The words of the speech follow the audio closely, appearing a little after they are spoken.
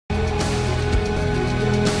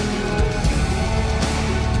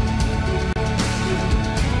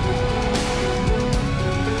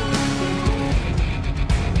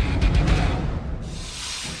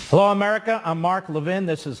Hello, America. I'm Mark Levin.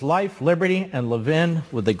 This is Life, Liberty, and Levin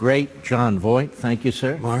with the great John Voight. Thank you,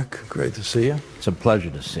 sir. Mark, great to see you. It's a pleasure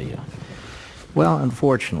to see you. Well,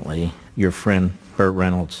 unfortunately, your friend Burt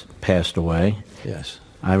Reynolds passed away. Yes.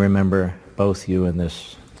 I remember both you in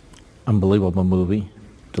this unbelievable movie,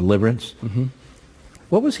 Deliverance. Mm-hmm.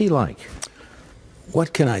 What was he like?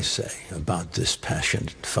 What can I say about this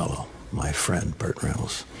passionate fellow, my friend Burt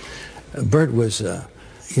Reynolds? Burt was,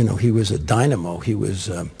 he was a dynamo. He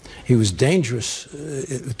was dangerous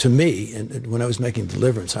to me. And when I was making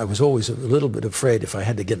Deliverance, I was always a little bit afraid if I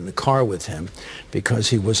had to get in the car with him, because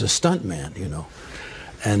he was a stuntman,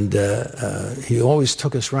 and he always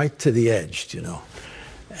took us right to the edge,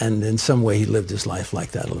 And in some way, he lived his life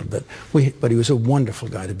like that a little bit. But he was a wonderful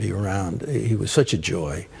guy to be around. He was such a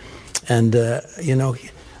joy. And,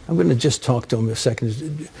 I'm going to just talk to him a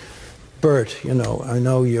second. Burt, I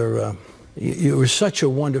know you were such a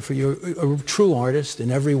wonderful, you're a true artist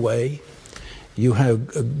in every way. You have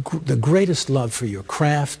the greatest love for your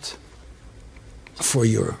craft, for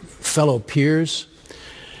your fellow peers.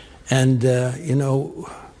 And,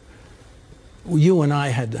 you and I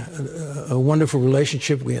had a wonderful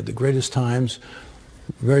relationship. We had the greatest times,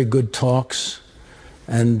 very good talks.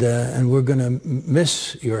 And we're going to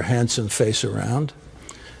miss your handsome face around.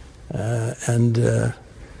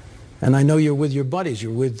 And I know you're with your buddies.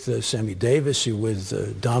 You're with Sammy Davis. You're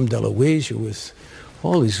with Dom DeLuise. You're with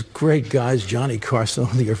all these great guys. Johnny Carson.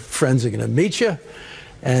 All your friends are going to meet you.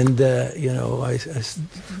 And, I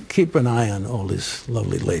keep an eye on all these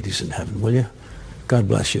lovely ladies in heaven, will you? God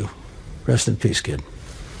bless you. Rest in peace, kid.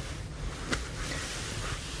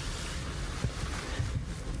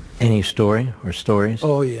 Any story or stories?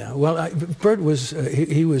 Oh, yeah. Well, Burt was,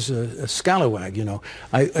 he was a scalawag,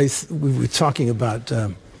 we were talking about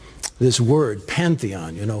this word,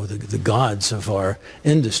 pantheon, the gods of our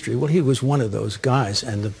industry. Well, he was one of those guys,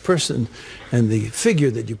 and the person and the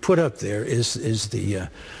figure that you put up there is the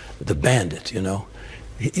bandit,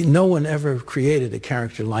 No one ever created a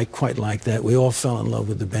character quite like that. We all fell in love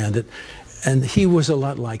with the bandit, and he was a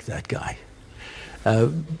lot like that guy.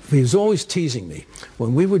 He was always teasing me.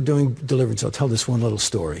 When we were doing Deliverance, I'll tell this one little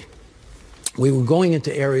story. We were going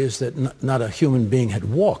into areas that not a human being had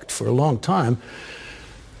walked for a long time,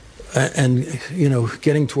 and,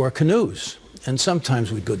 getting to our canoes. And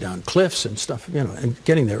sometimes we'd go down cliffs and stuff, and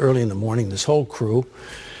getting there early in the morning, this whole crew.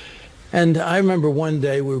 And I remember one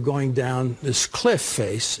day we were going down this cliff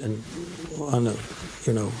face and on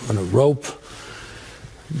a rope,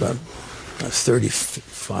 about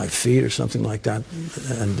 35 feet or something like that,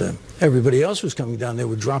 and everybody else was coming down. They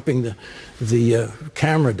were dropping the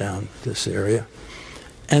camera down this area,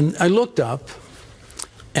 and I looked up,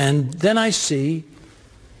 and then I see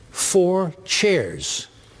 4 chairs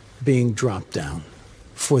being dropped down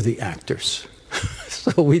for the actors.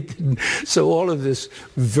 So all of this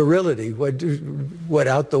virility went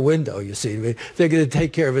out the window, you see. They're going to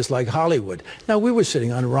take care of us like Hollywood. Now, we were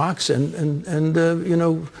sitting on rocks and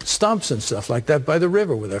stumps and stuff like that by the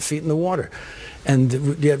river with our feet in the water.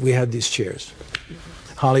 And yet we had these chairs.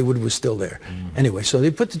 Hollywood was still there. Anyway, so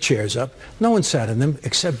they put the chairs up. No one sat in them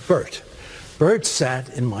except Burt. Burt sat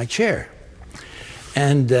in my chair.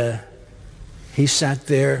 And he sat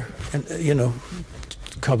there, and, a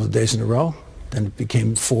couple of days in a row. Then it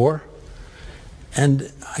became 4, and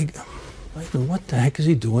I go, what the heck is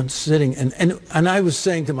he doing sitting? And I was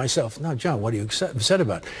saying to myself, no, John, what are you upset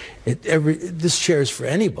about? This chair is for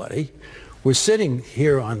anybody. We're sitting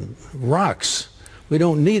here on rocks. We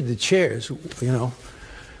don't need the chairs, And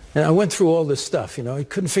I went through all this stuff, I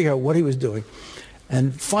couldn't figure out what he was doing.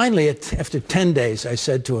 And finally, after 10 days, I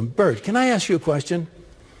said to him, Burt, can I ask you a question?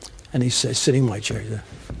 And he said, sitting in my chair, he said,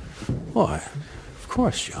 oh, of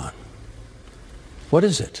course, John. What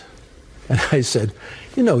is it? And I said,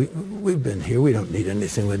 we've been here. We don't need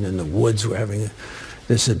anything. We're in the woods. We're having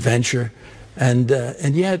this adventure. And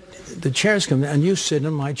yet the chairs come down, and you sit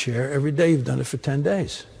in my chair every day. You've done it for 10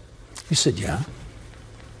 days. He said, yeah.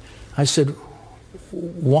 I said,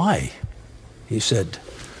 why? He said,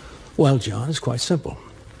 well, John, it's quite simple.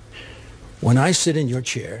 When I sit in your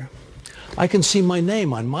chair, I can see my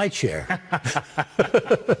name on my chair.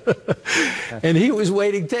 And he was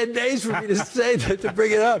waiting 10 days for me to say that, to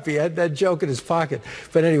bring it up. He had that joke in his pocket.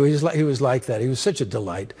 But anyway, he was like that. He was such a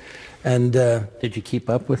delight. And did you keep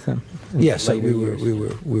up with him? Yes, we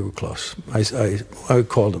were close. I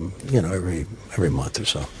called him, every month or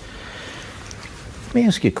so. Let me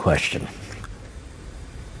ask you a question.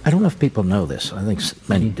 I don't know if people know this. I think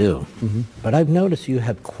many do. Mm-hmm. But I've noticed you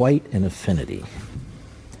have quite an affinity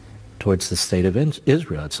towards the state of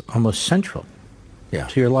Israel. It's almost central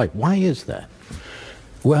to your life. Why is that?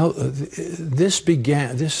 Well, this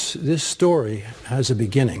story has a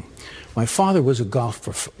beginning. My father was a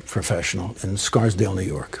golf professional in Scarsdale, New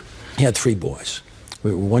York. He had 3 boys.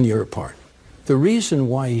 We were 1 year apart. The reason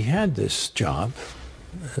why he had this job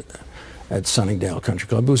at Sunningdale Country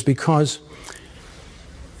Club was because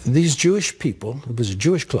these Jewish people, it was a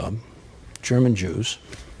Jewish club, German Jews,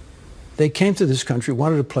 they came to this country,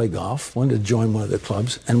 wanted to play golf, wanted to join one of the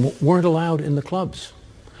clubs, and weren't allowed in the clubs.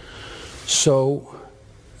 So,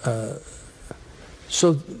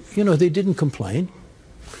 you know, they didn't complain.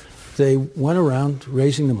 They went around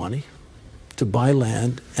raising the money to buy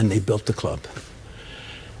land, and they built the club.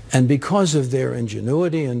 And because of their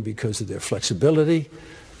ingenuity and because of their flexibility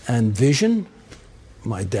and vision,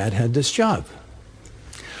 my dad had this job.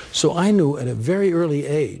 So I knew at a very early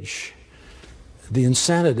age the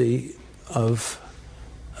insanity of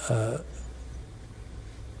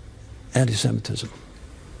anti-Semitism.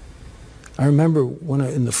 I remember when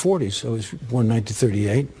in the 40s, I was born in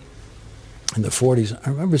 1938, in the 40s, I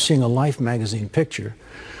remember seeing a Life magazine picture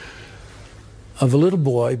of a little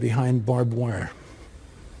boy behind barbed wire.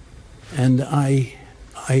 And I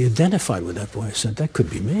identified with that boy. I said, that could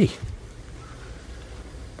be me.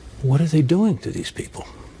 What are they doing to these people?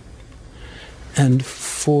 And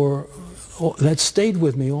that stayed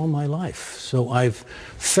with me all my life. So I've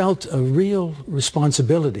felt a real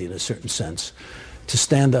responsibility, in a certain sense, to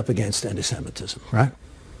stand up against anti-Semitism, right?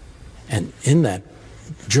 And in that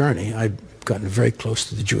journey, I've gotten very close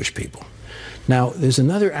to the Jewish people. Now, there's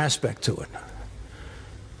another aspect to it,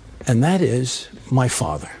 and that is my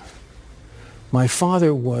father. My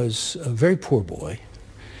father was a very poor boy.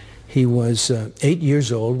 He was 8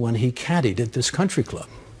 years old when he caddied at this country club.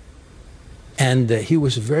 And he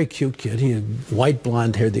was a very cute kid. He had white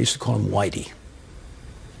blonde hair. They used to call him Whitey.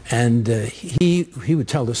 And he would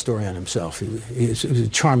tell the story on himself. He was a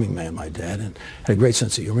charming man, my dad, and had a great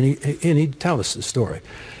sense of humor. And he'd tell us the story.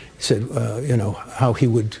 He said, you know, how he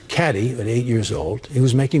would caddy at 8 years old. He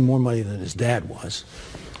was making more money than his dad was,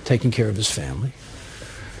 taking care of his family,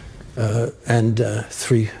 and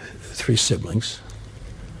three siblings.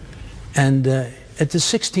 And at the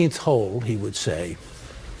 16th hole, he would say,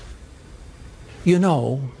 you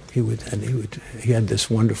know, he had this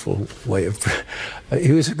wonderful way of,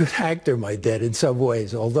 he was a good actor, my dad, in some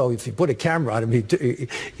ways, although if you put a camera on him, he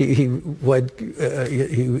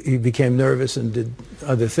became nervous and did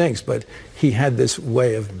other things, but he had this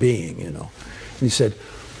way of being, you know. And he said,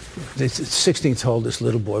 the 16th hole, this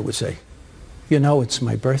little boy would say, you know, it's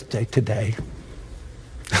my birthday today.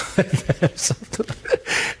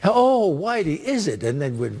 Oh, Whitey, is it? And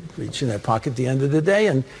then we'd reach in their pocket at the end of the day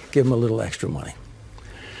and give him a little extra money.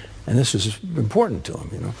 And this was important to him,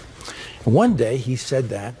 you know. And one day he said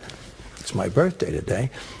that, it's my birthday today,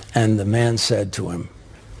 and the man said to him,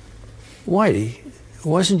 Whitey,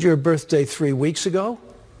 wasn't your birthday 3 weeks ago?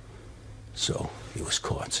 So he was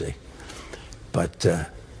caught, see. But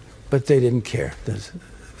they didn't care.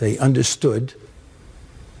 They understood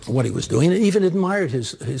what he was doing, and even admired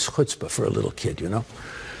his chutzpah for a little kid, you know.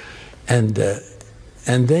 And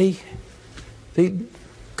they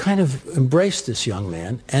kind of embraced this young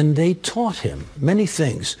man, and they taught him many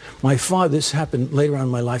things. My father, this happened later on in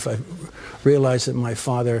my life, I realized that my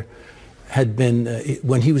father had been,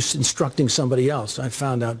 when he was instructing somebody else, I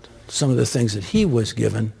found out some of the things that he was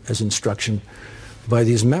given as instruction by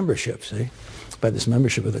these memberships, see? By this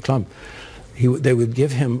membership of the club. They would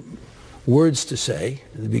give him words to say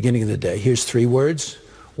at the beginning of the day. Here's 3 words,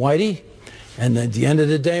 Whitey, and at the end of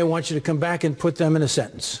the day, I want you to come back and put them in a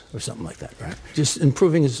sentence or something like that, right? Just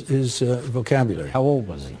improving his vocabulary. How old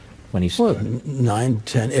was he when he started? Well, 9,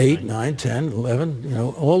 10, 8, 9, 10, 11, you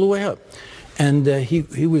know, all the way up. And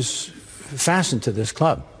he was fastened to this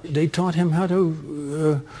club. They taught him how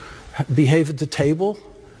to behave at the table,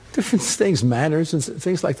 different things, manners and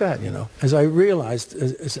things like that, you know. As I realized,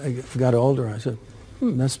 as I got older, I said,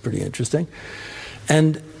 that's pretty interesting.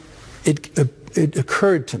 And it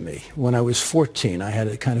occurred to me when I was 14, I had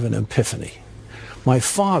a kind of an epiphany. My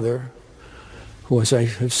father, who, as I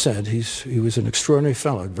have said, he was an extraordinary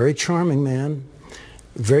fellow, a very charming man,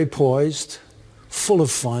 very poised, full of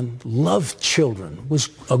fun, loved children, was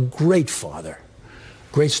a great father,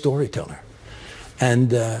 great storyteller,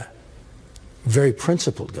 and very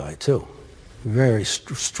principled guy too, very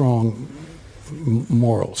strong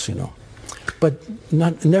morals, you know, but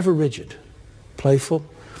never rigid, playful,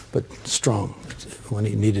 but strong when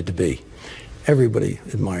he needed to be. Everybody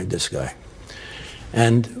admired this guy.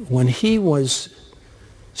 And when he was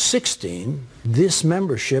 16, this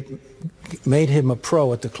membership made him a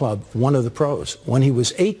pro at the club, one of the pros. When he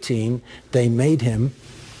was 18, they made him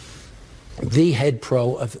the head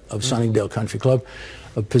pro of Sunningdale Country Club,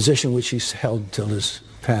 a position which he held until his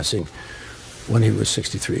passing when he was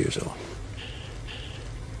 63 years old.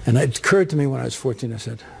 And it occurred to me when I was 14, I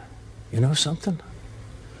said, you know something?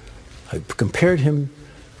 I compared him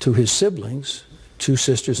to his siblings, 2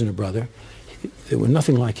 sisters and a brother. They were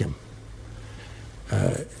nothing like him.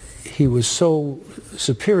 He was so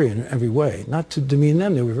superior in every way. Not to demean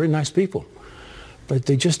them, they were very nice people. But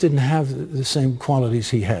they just didn't have the same qualities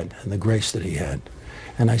he had and the grace that he had.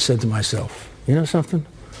 And I said to myself, you know something?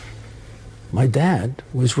 My dad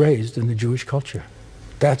was raised in the Jewish culture.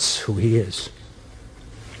 That's who he is.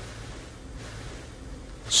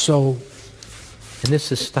 So... And this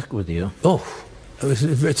has stuck with you. Oh,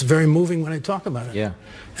 it's very moving when I talk about it. Yeah.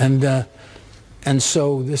 And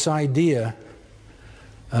so this idea,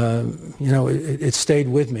 you know, it stayed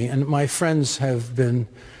with me. And my friends have been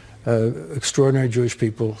extraordinary Jewish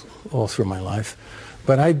people all through my life.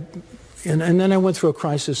 But and then I went through a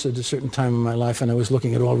crisis at a certain time in my life, and I was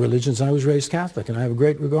looking at all religions, and I was raised Catholic, and I have a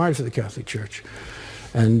great regard for the Catholic Church.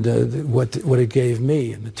 And what it gave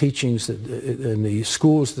me, and the teachings and the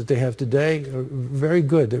schools that they have today are very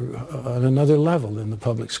good. They're on another level than the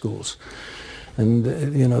public schools. And,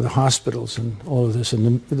 you know, the hospitals and all of this,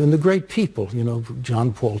 and the great people, you know,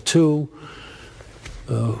 John Paul II,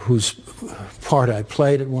 whose part I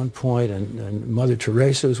played at one point, and Mother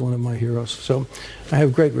Teresa is one of my heroes. So I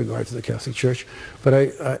have great regard for the Catholic Church. But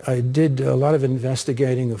I did a lot of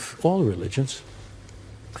investigating of all religions,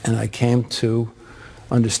 and I came to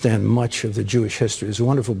understand much of the Jewish history. There's a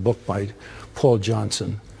wonderful book by Paul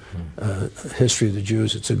Johnson, History of the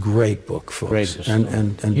Jews. It's a great book, folks. Great.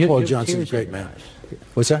 And Paul Johnson's a great man.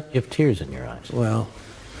 What's that? You have tears in your eyes. Well,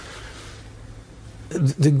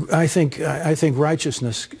 I think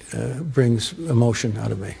righteousness brings emotion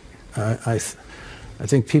out of me. I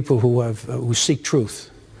think people who seek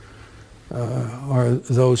truth are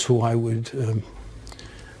those who I would,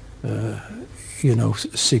 you know,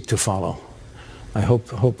 seek to follow. I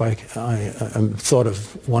hope I'm thought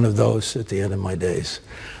of one of those at the end of my days.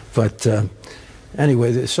 But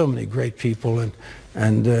anyway, there's so many great people, and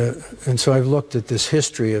so I've looked at this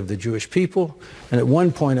history of the Jewish people, and at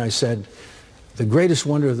one point I said, the greatest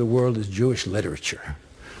wonder of the world is Jewish literature.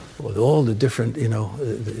 With all the different, you know,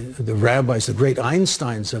 the rabbis, the great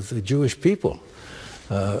Einsteins of the Jewish people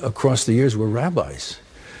across the years were rabbis.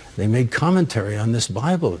 They made commentary on this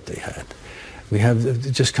Bible that they had. We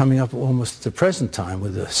have just coming up almost at the present time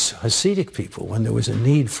with the Hasidic people, when there was a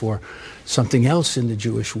need for something else in the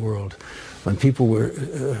Jewish world, when people were,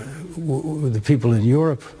 the people in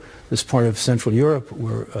Europe, this part of Central Europe,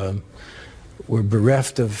 were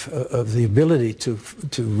bereft of the ability to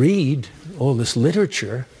read all this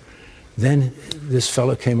literature. Then this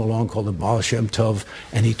fellow came along called the Baal Shem Tov,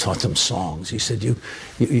 and he taught them songs. He said,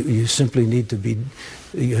 you simply need to be,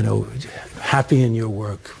 you know, happy in your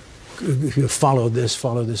work. You follow this,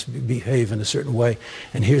 behave in a certain way,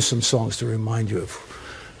 and here's some songs to remind you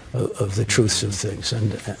of the truths of things.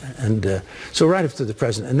 And so right up to the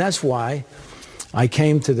present. And that's why I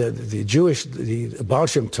came to the Baal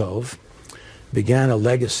Shem Tov began a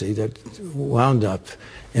legacy that wound up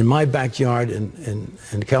in my backyard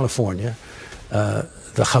in California, the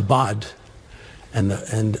Chabad, and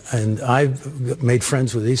I've made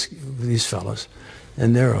friends with these fellows.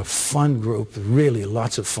 And they're a fun group, really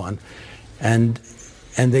lots of fun. And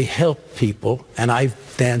they help people. And I've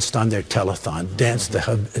danced on their telethon, danced the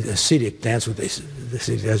Hasidic dance with the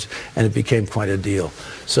Hasidic, and it became quite a deal.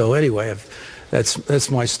 So anyway, that's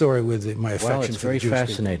my story with my affection well, it's for the Jewish very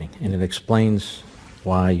fascinating, and it explains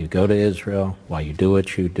why you go to Israel, why you do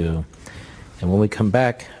what you do. And when we come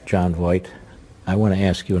back, John Voight, I want to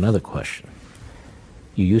ask you another question.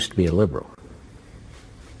 You used to be a liberal.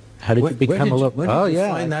 How did you become a liberal? When did you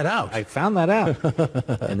find that out? I found that out.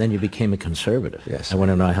 And then you became a conservative. Yes. I want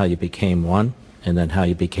to know how you became one and then how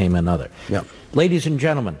you became another. Yep. Ladies and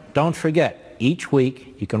gentlemen, don't forget, each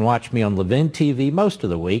week you can watch me on Levin TV most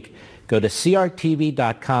of the week. Go to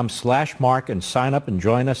crtv.com/Mark and sign up and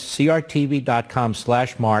join us,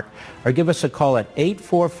 crtv.com/Mark, or give us a call at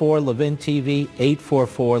 844-LEVIN-TV,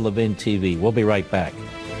 844-LEVIN-TV. We'll be right back.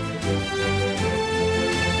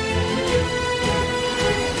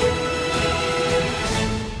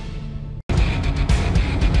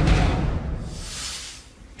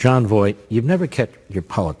 John Voight, you've never kept your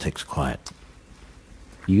politics quiet.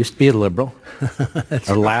 You used to be a liberal,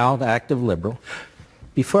 a loud, active liberal.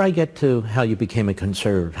 Before I get to how you became a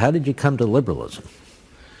conservative, how did you come to liberalism?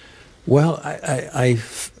 Well,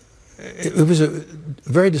 it was a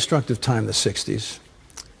very destructive time, the 60s,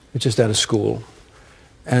 just out of school.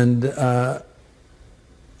 And, I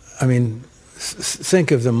mean, think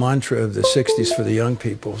of the mantra of the 60s for the young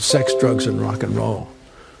people, sex, drugs, and rock and roll.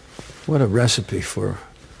 What a recipe for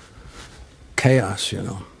chaos, you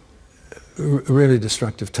know. Really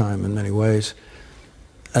destructive time in many ways.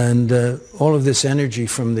 And all of this energy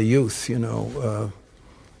from the youth, you know,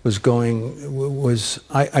 I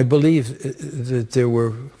believe that there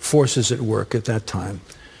were forces at work at that time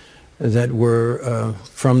that were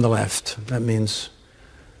from the left. That means,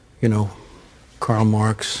 you know, Karl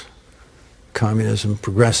Marx, communism,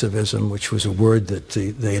 progressivism, which was a word that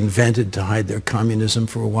they invented to hide their communism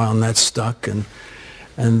for a while, and that stuck, and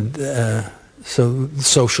so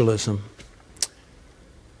socialism.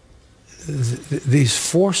 These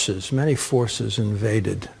forces, many forces,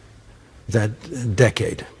 invaded that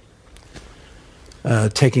decade,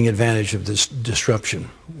 taking advantage of this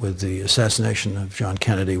disruption with the assassination of John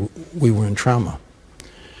Kennedy. We were in trauma.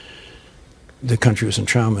 The country was in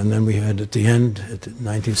trauma, and then we had at the end, at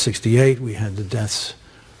 1968, we had the deaths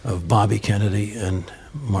of Bobby Kennedy and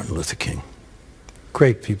Martin Luther King.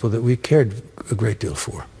 Great people that we cared a great deal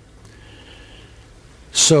for.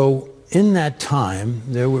 So in that time,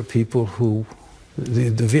 there were people who,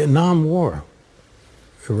 the Vietnam War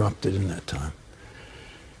erupted in that time.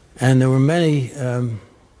 And there were many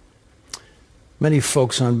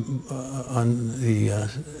folks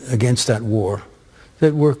against that war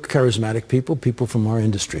that were charismatic people, people from our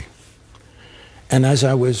industry. And as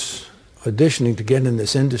I was auditioning to get in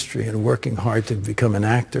this industry and working hard to become an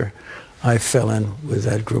actor, I fell in with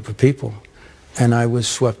that group of people, and I was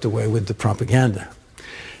swept away with the propaganda.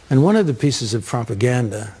 And one of the pieces of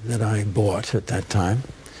propaganda that I bought at that time,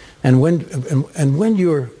 and when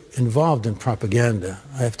you're involved in propaganda,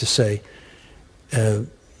 I have to say,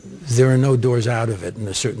 there are no doors out of it in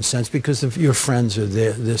a certain sense, because if your friends are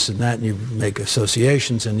there, this and that, and you make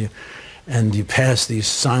associations, and you pass these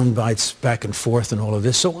sound bites back and forth and all of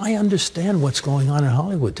this. So I understand what's going on in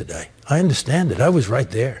Hollywood today. I understand it. I was right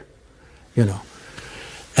there, you know.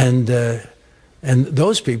 And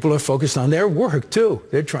those people are focused on their work too.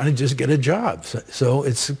 They're trying to just get a job. So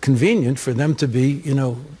it's convenient for them to be, you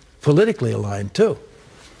know, politically aligned too.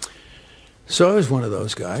 So I was one of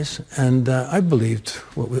those guys, and I believed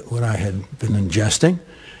what I had been ingesting.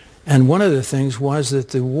 And one of the things was that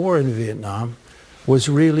the war in Vietnam was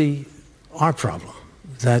really our problem,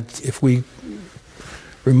 that if we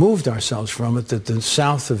removed ourselves from it, that the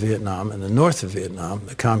south of Vietnam and the north of Vietnam,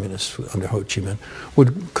 the communists under Ho Chi Minh,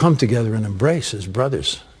 would come together and embrace as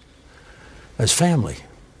brothers, as family.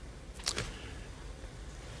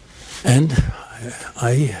 And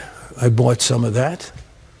I bought some of that.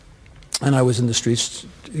 And I was in the streets,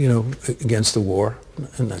 you know, against the war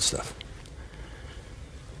and that stuff.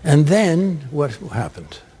 And then what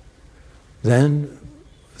happened? Then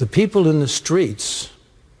the people in the streets,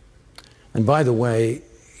 and by the way,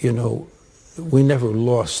 you know, we never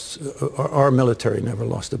lost, our military never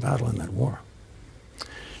lost a battle in that war.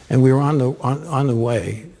 And we were on the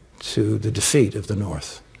way to the defeat of the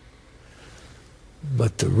North.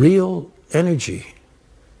 But the real energy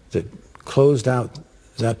that closed out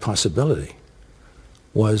that possibility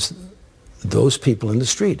was those people in the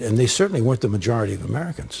street. And they certainly weren't the majority of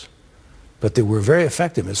Americans, but they were very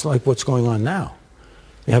effective. It's like what's going on now.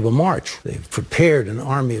 They have a march. They've prepared an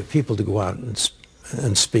army of people to go out and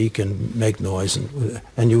speak and make noise.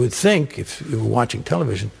 And you would think, if you were watching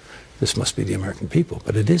television, this must be the American people,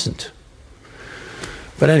 but it isn't.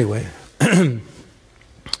 But anyway, and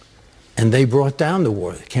they brought down the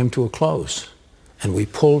war. It came to a close, and we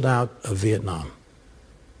pulled out of Vietnam.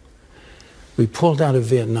 We pulled out of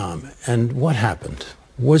Vietnam, and what happened?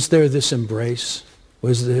 Was there this embrace?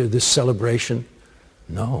 Was there this celebration?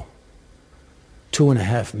 No.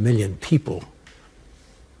 2.5 million people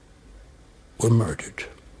were murdered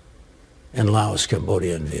in Laos,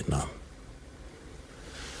 Cambodia, and Vietnam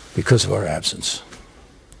because of our absence.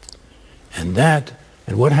 And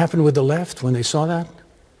what happened with the left when they saw that?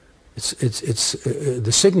 It's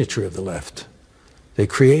the signature of the left. They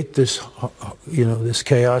create this, you know, this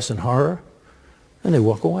chaos and horror, and they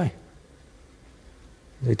walk away.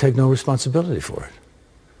 They take no responsibility for it.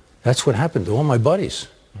 That's what happened to all my buddies.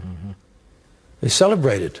 Mm-hmm. They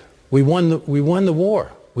celebrated. We won the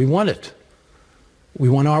war. We won it. We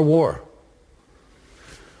won our war.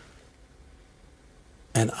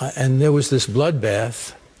 And there was this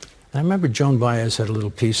bloodbath. I remember Joan Baez had a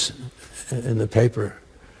little piece in the paper,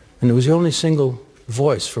 and it was the only single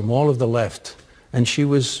voice from all of the left, and she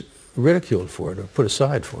was ridiculed for it or put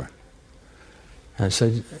aside for it.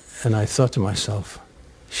 And I thought to myself,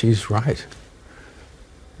 she's right.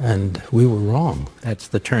 And we were wrong. That's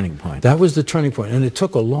the turning point. That was the turning point. And it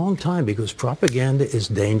took a long time because propaganda is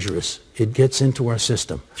dangerous. It gets into our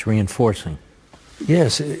system. It's reinforcing.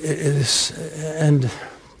 Yes, it is. And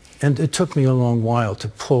And it took me a long while to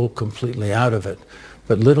pull completely out of it,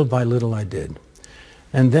 but little by little I did.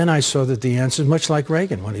 And then I saw that the answer, much like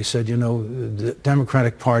Reagan, when he said, you know, the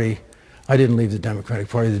Democratic Party, I didn't leave the Democratic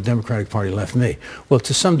Party left me. Well,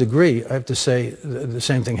 to some degree, I have to say the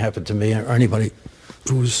same thing happened to me or anybody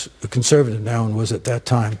who's a conservative now and was at that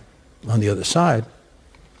time on the other side.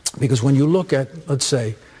 Because when you look at, let's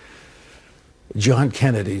say, John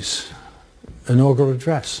Kennedy's inaugural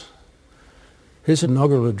address, his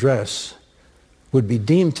inaugural address would be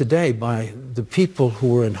deemed today by the people who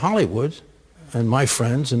were in Hollywood, and my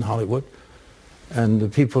friends in Hollywood, and the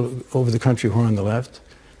people over the country who are on the left,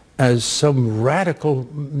 as some radical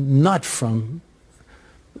nut from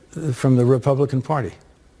the Republican Party.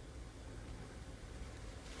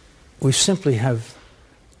 We simply have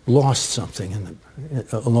lost something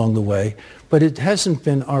along the way, but it hasn't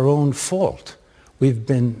been our own fault. We've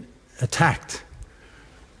been attacked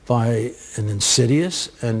by an insidious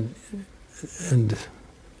and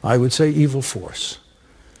I would say evil force.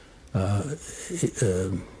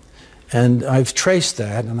 And I've traced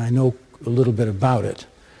that, and I know a little bit about it.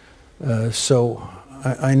 So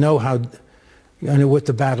I know what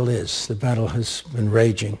the battle is. The battle has been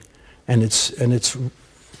raging, and it's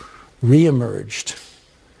reemerged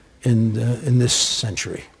in this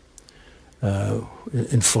century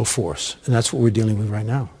in full force, and that's what we're dealing with right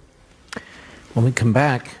now. When we come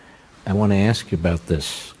back, I want to ask you about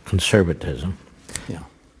this conservatism. Yeah.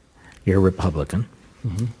 You're a Republican.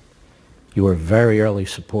 Mm-hmm. You were a very early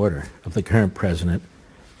supporter of the current president,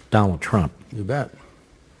 Donald Trump. You bet.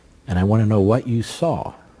 And I want to know what you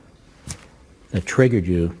saw that triggered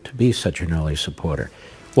you to be such an early supporter.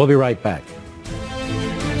 We'll be right back.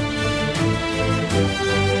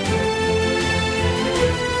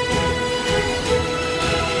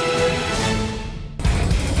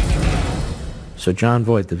 So John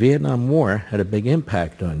Voight, the Vietnam War had a big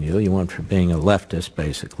impact on you. You went from being a leftist,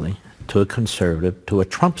 basically, to a conservative, to a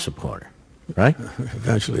Trump supporter, right?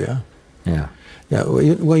 Eventually, yeah. Yeah. Yeah,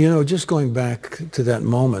 well, you know, just going back to that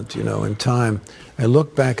moment, you know, in time, I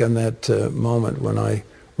look back on that moment when I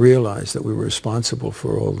realized that we were responsible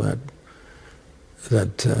for all that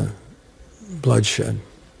bloodshed,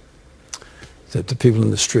 that the people in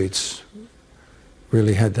the streets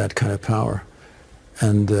really had that kind of power.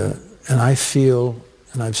 And I feel,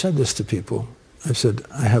 and I've said this to people, I've said,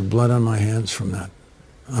 I have blood on my hands from that.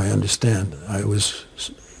 I understand.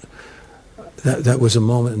 That was a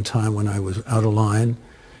moment in time when I was out of line,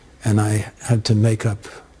 and I had to make up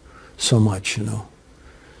so much, you know.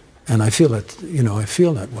 And I feel that, you know, I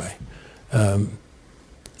feel that way.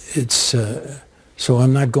 So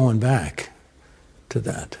I'm not going back to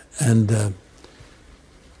that. And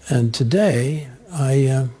today,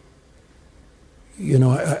 you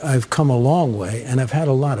know, I've come a long way, and I've had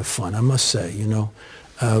a lot of fun, I must say, you know.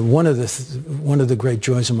 One of the great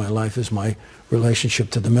joys of my life is my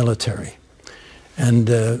relationship to the military. And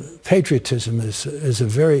patriotism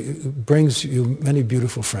brings you many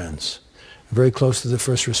beautiful friends. I'm very close to the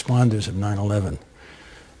first responders of 9/11.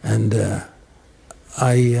 And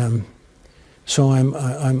so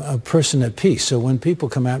I'm a person at peace. So when people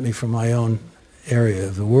come at me from my own area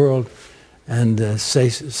of the world and say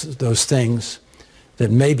those things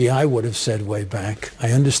that maybe I would have said way back,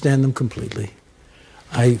 I understand them completely.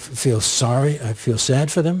 I feel sorry, I feel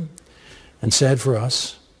sad for them and sad for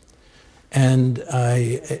us. And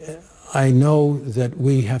I know that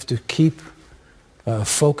we have to keep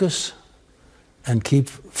focus and keep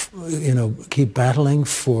battling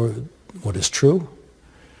for what is true.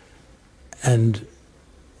 And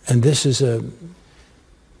this is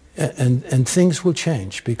and things will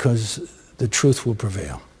change because the truth will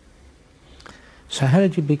prevail. So how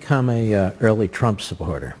did you become a early Trump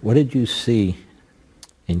supporter? What did you see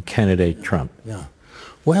in candidate Trump? Yeah.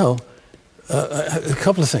 Well, a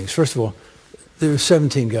couple of things. First of all, there were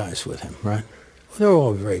 17 guys with him, right? They were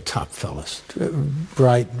all very top fellas,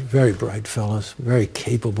 bright, very bright fellas, very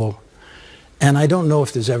capable. And I don't know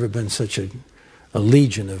if there's ever been such a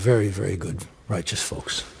legion of very, very good, righteous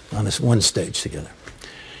folks on this one stage together.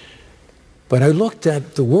 But I looked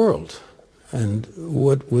at the world and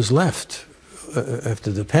what was left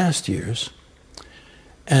after the past years,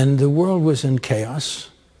 and the world was in chaos.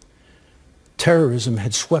 Terrorism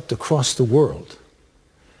had swept across the world.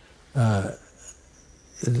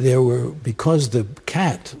 Because the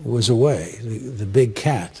cat was away, the big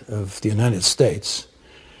cat of the United States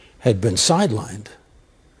had been sidelined,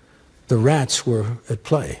 the rats were at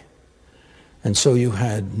play. And so you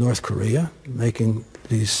had North Korea making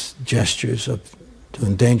these gestures to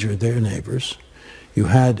endanger their neighbors. You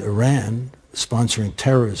had Iran sponsoring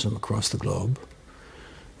terrorism across the globe,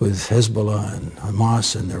 with Hezbollah and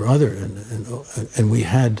Hamas and their other, and we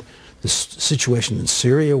had this situation in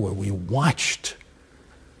Syria where we watched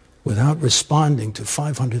without responding to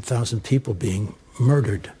 500,000 people being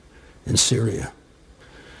murdered in Syria.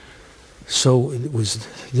 So it was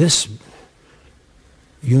this,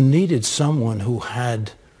 you needed someone who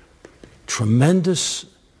had tremendous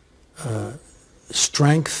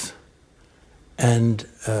strength and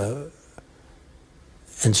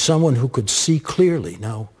someone who could see clearly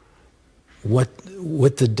now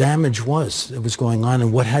what the damage was that was going on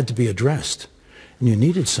and what had to be addressed. And you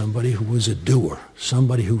needed somebody who was a doer,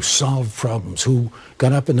 somebody who solved problems, who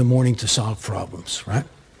got up in the morning to solve problems, right?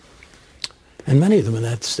 And many of them in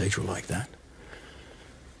that stage were like that.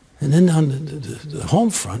 And then on the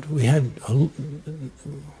home front, we had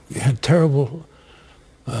terrible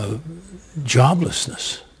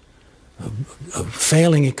joblessness, a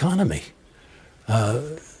failing economy, a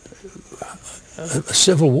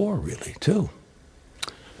civil war, really, too.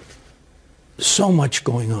 So much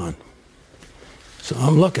going on. So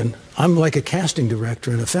I'm looking. I'm like a casting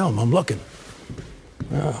director in a film. I'm looking.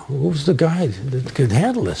 Who's the guy that could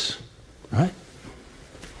handle this, right?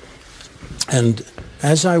 And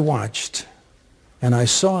as I watched, and I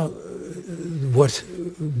saw what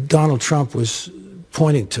Donald Trump was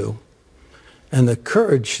pointing to, and the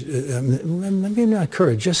courage, maybe not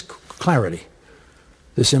courage, just clarity.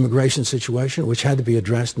 This immigration situation, which had to be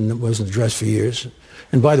addressed and it wasn't addressed for years.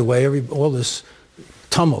 And by the way, all this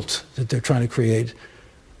tumult that they're trying to create,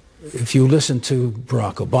 if you listen to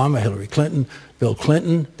Barack Obama, Hillary Clinton, Bill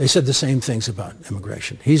Clinton, they said the same things about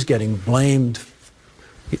immigration. He's getting blamed.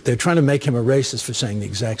 They're trying to make him a racist for saying the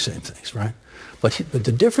exact same things, right? But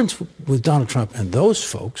the difference with Donald Trump and those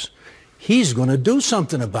folks, he's going to do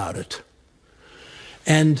something about it.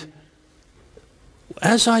 And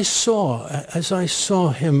as I saw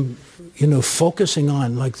him, you know, focusing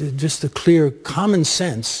on like just the clear common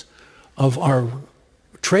sense of our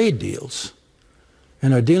trade deals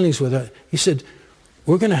and our dealings with it, he said,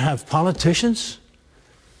 we're going to have politicians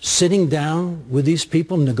sitting down with these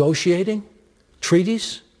people negotiating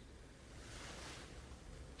treaties.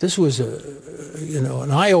 This was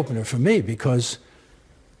an eye-opener for me because,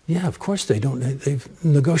 yeah, of course they've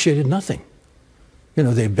negotiated nothing. You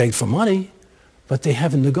know, they begged for money, but they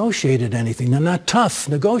haven't negotiated anything. They're not tough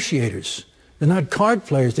negotiators. They're not card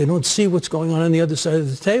players. They don't see what's going on the other side of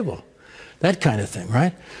the table. That kind of thing,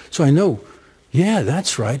 right? So I know, yeah,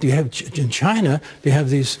 that's right. You have in China, they have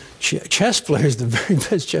these chess players, the very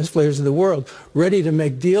best chess players in the world, ready to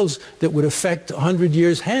make deals that would affect 100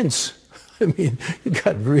 years hence. I mean, you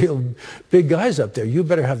got real big guys up there. You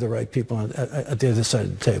better have the right people at the other side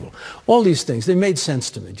of the table. All these things, they made sense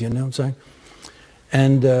to me. Do you know what I'm saying?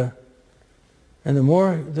 And the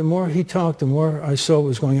more he talked, the more I saw what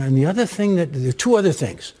was going on. And the other thing there are two other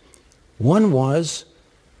things. One was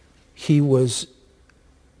he was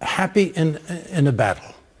happy in a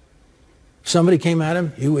battle. Somebody came at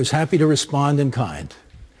him, he was happy to respond in kind.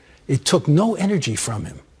 It took no energy from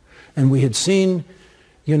him. And we had seen,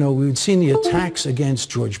 the attacks against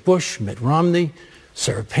George Bush, Mitt Romney,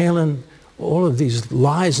 Sarah Palin, all of these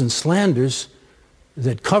lies and slanders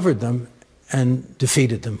that covered them and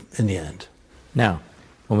defeated them in the end. Now,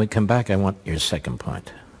 when we come back, I want your second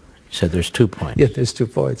point. You said there's 2 points. Yeah, there's 2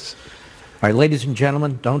 points. All right, ladies and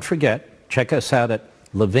gentlemen, don't forget, check us out at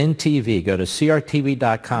Levin TV. Go to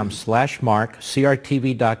crtv.com/Mark,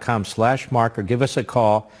 crtv.com/Mark, or give us a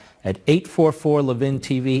call at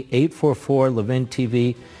 844-LEVIN-TV,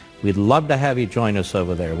 844-LEVIN-TV. We'd love to have you join us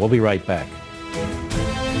over there. We'll be right back.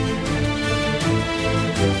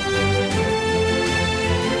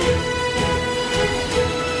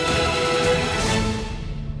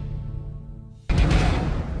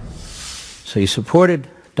 So you supported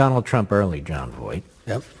Donald Trump early, John Voight.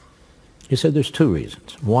 Yep. You said there's 2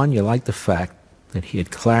 reasons. One, you liked the fact that he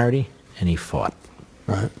had clarity and he fought.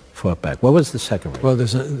 Right. Fought back. What was the second reason? Well,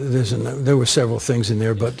 there were several things in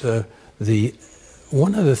there, but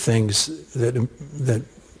one of the things that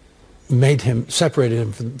separated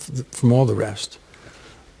him from all the rest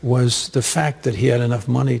was the fact that he had enough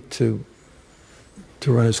money to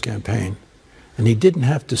run his campaign, and he didn't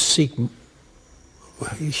have to seek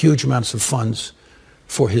huge amounts of funds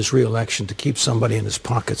for his reelection to keep somebody in his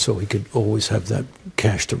pocket so he could always have that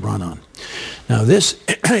cash to run on. Now, this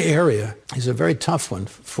area is a very tough one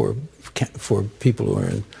for people who are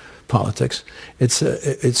in politics. It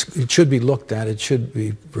should be looked at. It should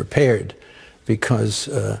be repaired because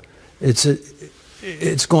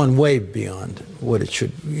it's gone way beyond what it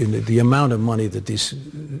should. You know, the amount of money that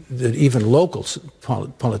even local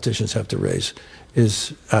politicians have to raise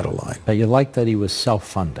is out of line. But you like that he was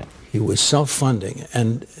self-funding. He was self-funding,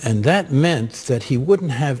 and that meant that he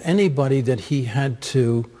wouldn't have anybody that he had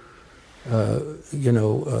to, that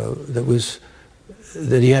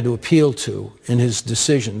he had to appeal to in his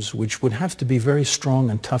decisions, which would have to be very strong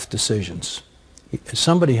and tough decisions.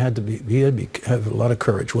 Somebody had to have a lot of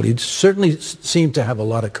courage. Well, he certainly seemed to have a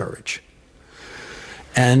lot of courage.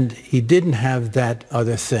 And he didn't have that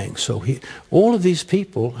other thing. So all of these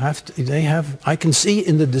people I can see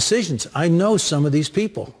in the decisions, I know some of these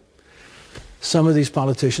people, some of these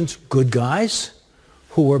politicians, good guys,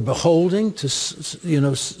 who are beholding to,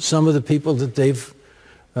 some of the people that they've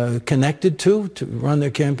connected to run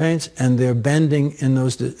their campaigns, and they're bending in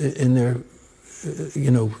their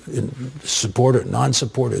in support or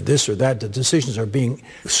non-support or this or that. The decisions are being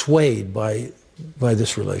swayed by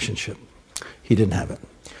this relationship. He didn't have it.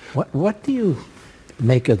 What do you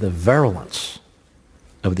make of the virulence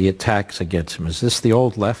of the attacks against him? Is this the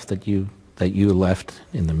old left that you left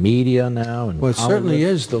in the media now? And well, it certainly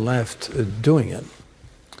is the left doing it.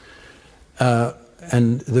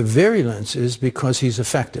 And the virulence is because he's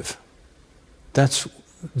effective. That's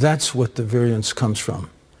what the virulence comes from.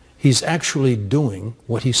 He's actually doing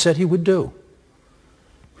what he said he would do.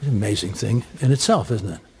 It's an amazing thing in itself, isn't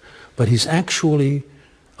it? But he's actually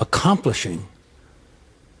accomplishing,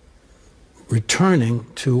 returning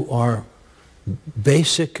to our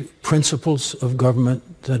basic principles of government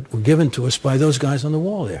that were given to us by those guys on the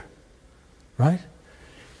wall there, right?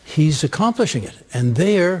 He's accomplishing it, and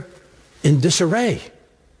they're in disarray.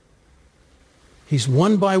 He's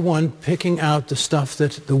one by one picking out the stuff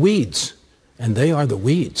the weeds, and they are the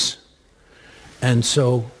weeds. And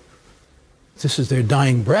so this is their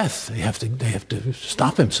dying breath. They have to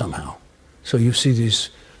stop him somehow. So you see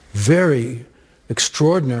these very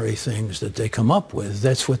extraordinary things that they come up with.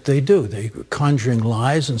 That's what they do. They're conjuring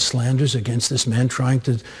lies and slanders against this man trying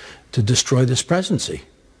to destroy this presidency.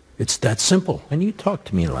 It's that simple. When you talk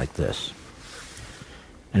to me like this,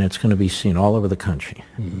 and it's going to be seen all over the country,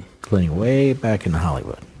 including way back in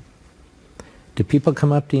Hollywood, do people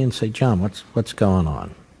come up to you and say, John, what's going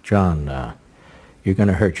on? John, you're going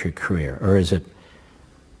to hurt your career. Or is it,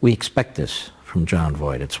 we expect this from John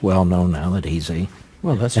Voight. It's well known now that he's an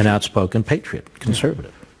outspoken patriot,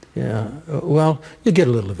 conservative. Yeah. Well, you get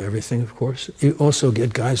a little of everything, of course. You also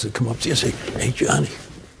get guys that come up to you and say, hey, Johnny,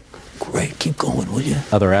 great, keep going, will you?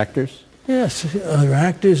 Other actors? Yes, other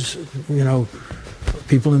actors,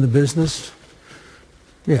 people in the business.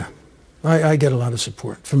 Yeah. I get a lot of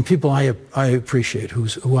support from people I appreciate,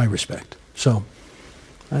 who I respect. So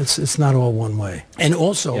it's not all one way. And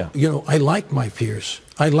also, I like my peers.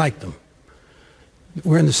 I like them.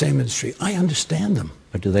 We're in the same industry. I understand them.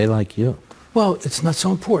 But do they like you? Well, it's not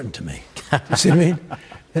so important to me. You see what I mean?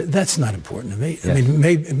 That's not important to me. Yeah. I mean,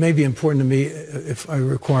 it may be important to me if I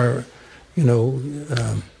require,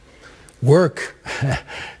 work.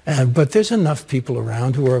 But there's enough people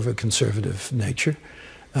around who are of a conservative nature.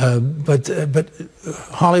 But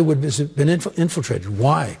Hollywood has been infiltrated.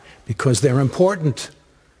 Why? Because they're important.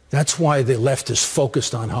 That's why the left is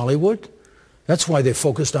focused on Hollywood. That's why they're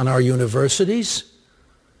focused on our universities.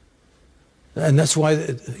 And that's why,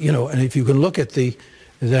 and if you can look at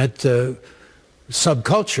that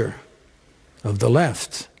subculture of the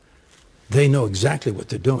left, they know exactly what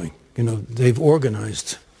they're doing. They've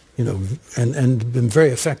organized, and been very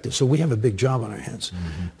effective. So we have a big job on our hands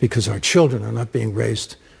because our children are not being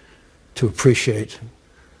raised to appreciate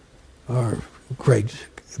our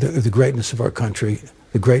the greatness of our country,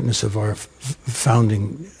 the greatness of our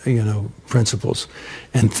founding, principles.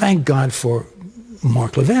 And thank God for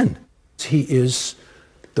Mark Levin. He is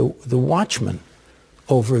the watchman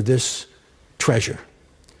over this treasure,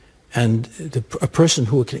 and a person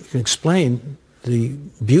who can explain the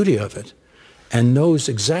beauty of it and knows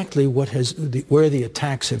exactly where the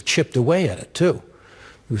attacks have chipped away at it too,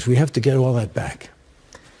 because we have to get all that back.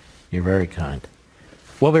 You're very kind.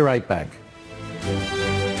 We'll be right back.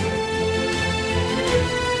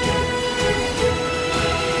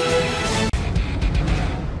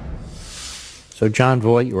 So John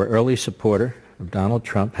Voight, you were an early supporter of Donald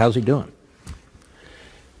Trump. How's he doing?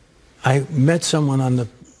 I met someone on the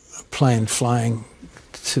plane flying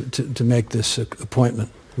to make this appointment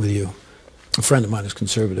with you. A friend of mine is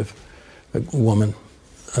conservative, a woman,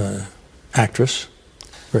 actress,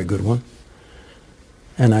 very good one.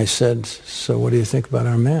 And I said, so what do you think about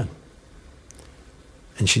our man?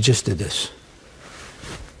 And she just did this.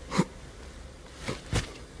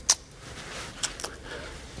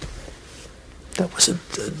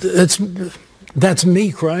 That's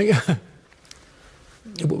me crying.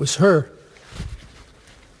 It was her,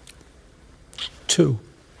 too.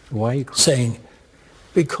 Why are you crying? Saying,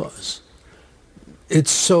 because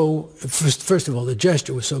it's so, first of all, the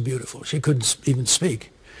gesture was so beautiful. She couldn't even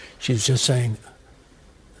speak. She was just saying,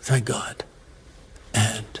 thank God.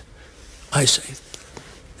 And I say,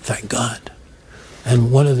 thank God.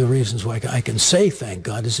 And one of the reasons why I can say thank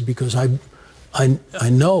God is because I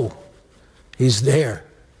know he's there,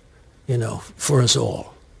 you know, for us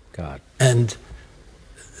all. God. And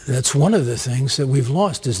that's one of the things that we've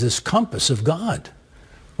lost, is this compass of God.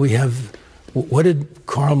 We have, what did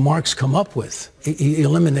Karl Marx come up with? He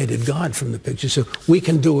eliminated God from the picture. So we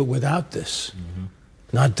can do it without this. Mm-hmm.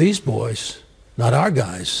 Not these boys, not our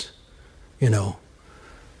guys. You know,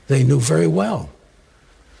 they knew very well.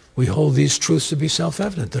 We hold these truths to be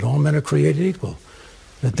self-evident, that all men are created equal,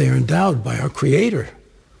 that they are endowed by our Creator,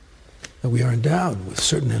 that we are endowed with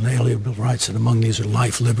certain inalienable rights, and among these are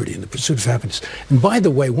life, liberty, and the pursuit of happiness. And by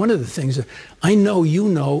the way, one of the things that I know you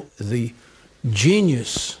know the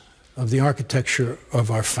genius of the architecture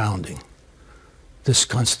of our founding, this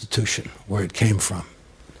Constitution, where it came from,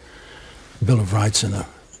 Bill of Rights and a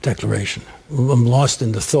Declaration. I'm lost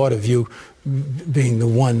in the thought of you being the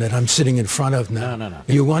one that I'm sitting in front of now. No.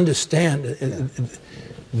 You understand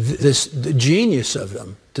the genius of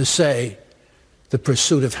them to say the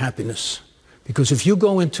pursuit of happiness. Because if you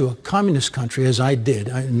go into a communist country, as I did,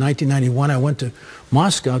 in 1991, I went to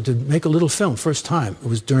Moscow to make a little film, first time. It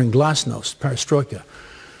was during Glasnost, Perestroika,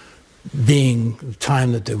 being the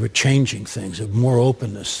time that they were changing things, of more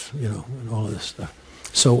openness, you know, and all of this stuff.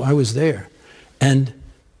 So I was there. And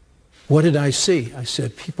what did I see? I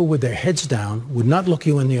said people with their heads down would not look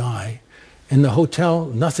you in the eye. In the hotel,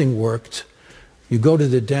 nothing worked. You go to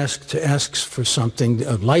the desk to ask for something,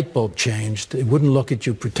 a light bulb changed. They wouldn't look at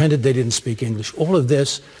you, pretended they didn't speak English. All of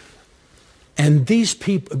this. And these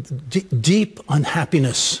people, deep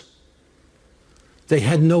unhappiness. They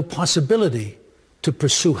had no possibility to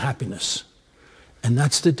pursue happiness. And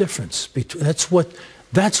that's the difference. That's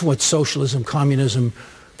what socialism, communism,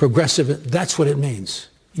 progressive, that's what it means.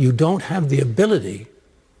 You don't have the ability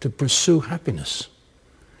to pursue happiness.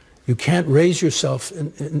 You can't raise yourself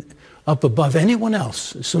up above anyone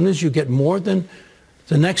else. As soon as you get more than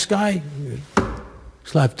the next guy, you're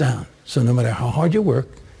slapped down. So no matter how hard you work,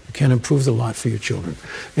 you can't improve the lot for your children.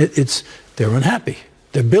 They're unhappy.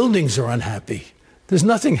 Their buildings are unhappy. There's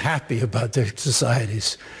nothing happy about their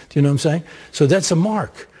societies. Do you know what I'm saying? So that's a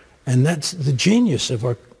mark. And that's the genius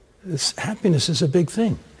of this happiness is a big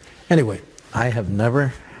thing. Anyway. I have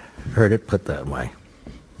never heard it put that way.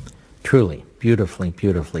 Truly, beautifully,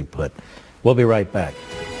 beautifully put. We'll be right back.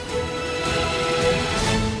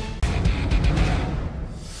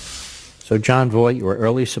 So John Voight, you were an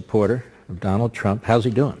early supporter of Donald Trump. How's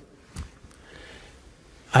he doing?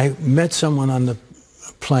 I met someone on the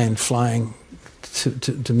plane flying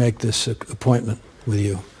to make this appointment with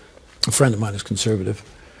you. A friend of mine is conservative,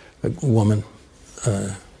 a woman,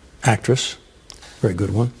 actress, very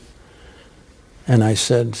good one. And I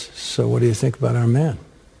said, so what do you think about our man?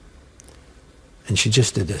 And she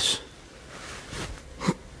just did this.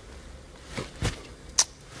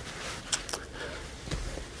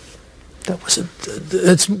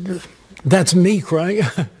 That's me crying.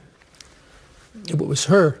 It was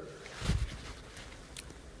her,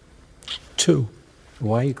 too.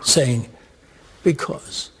 Why are you crying? Saying,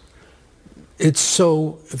 because it's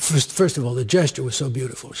so, first of all, the gesture was so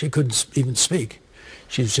beautiful. She couldn't even speak.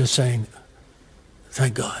 She was just saying,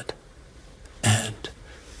 thank God. And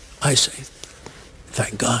I say,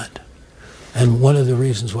 thank God. And one of the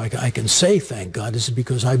reasons why I can say thank God is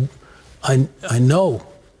because I know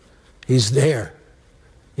he's there,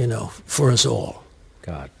 you know, for us all.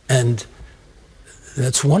 God. And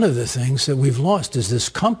that's one of the things that we've lost, is this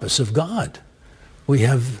compass of God. We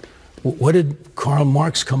have, what did Karl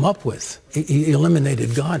Marx come up with? He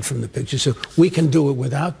eliminated God from the picture. So we can do it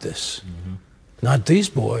without this. Mm-hmm. Not these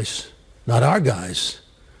boys. Not our guys,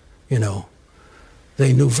 you know.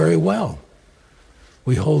 They knew very well.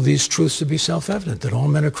 We hold these truths to be self-evident, that all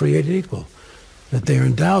men are created equal, that they are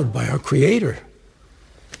endowed by our Creator,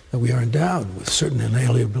 that we are endowed with certain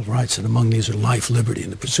inalienable rights, and among these are life, liberty,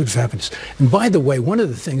 and the pursuit of happiness. And by the way, one of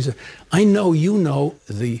the things that I know you know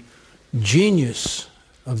the genius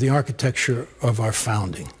of the architecture of our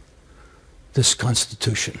founding, this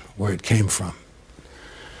Constitution, where it came from,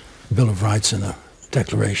 Bill of Rights and a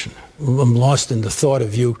Declaration. I'm lost in the thought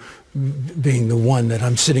of you being the one that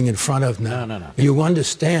I'm sitting in front of now. No. You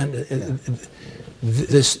understand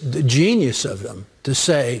the genius of them to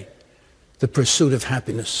say the pursuit of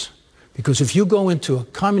happiness. Because if you go into a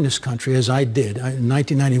communist country, as I did, in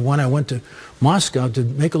 1991, I went to Moscow to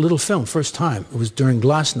make a little film, first time. It was during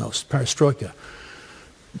Glasnost, Perestroika,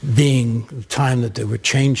 being the time that they were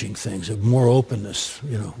changing things, of more openness,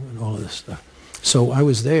 you know, and all of this stuff. So I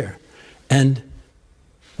was there. And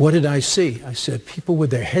what did I see? I said people with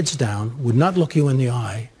their heads down would not look you in the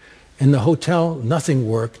eye. In the hotel, nothing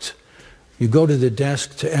worked. You go to the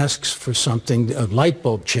desk to ask for something, a light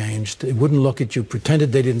bulb changed, they wouldn't look at you,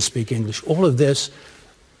 pretended they didn't speak English, all of this.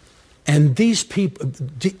 And these people,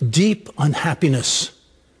 deep unhappiness,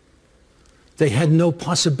 they had no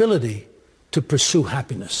possibility to pursue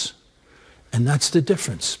happiness. And that's the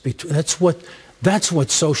difference. That's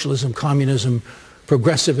what socialism, communism,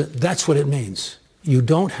 progressive, that's what it means. You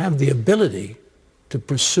don't have the ability to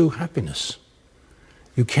pursue happiness.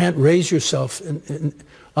 You can't raise yourself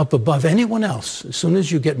up above anyone else. As soon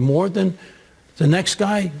as you get more than the next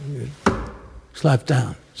guy, you're slapped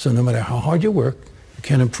down. So no matter how hard you work, you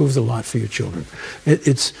can't improve the lot for your children.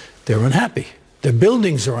 They're unhappy. Their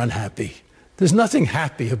buildings are unhappy. There's nothing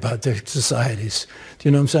happy about their societies. Do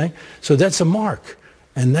you know what I'm saying? So that's a mark.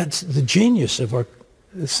 And that's the genius of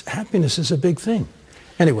happiness is a big thing.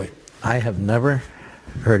 Anyway. I have never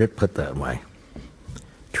heard it put that way.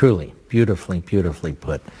 Truly, beautifully, beautifully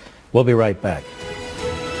put. We'll be right back.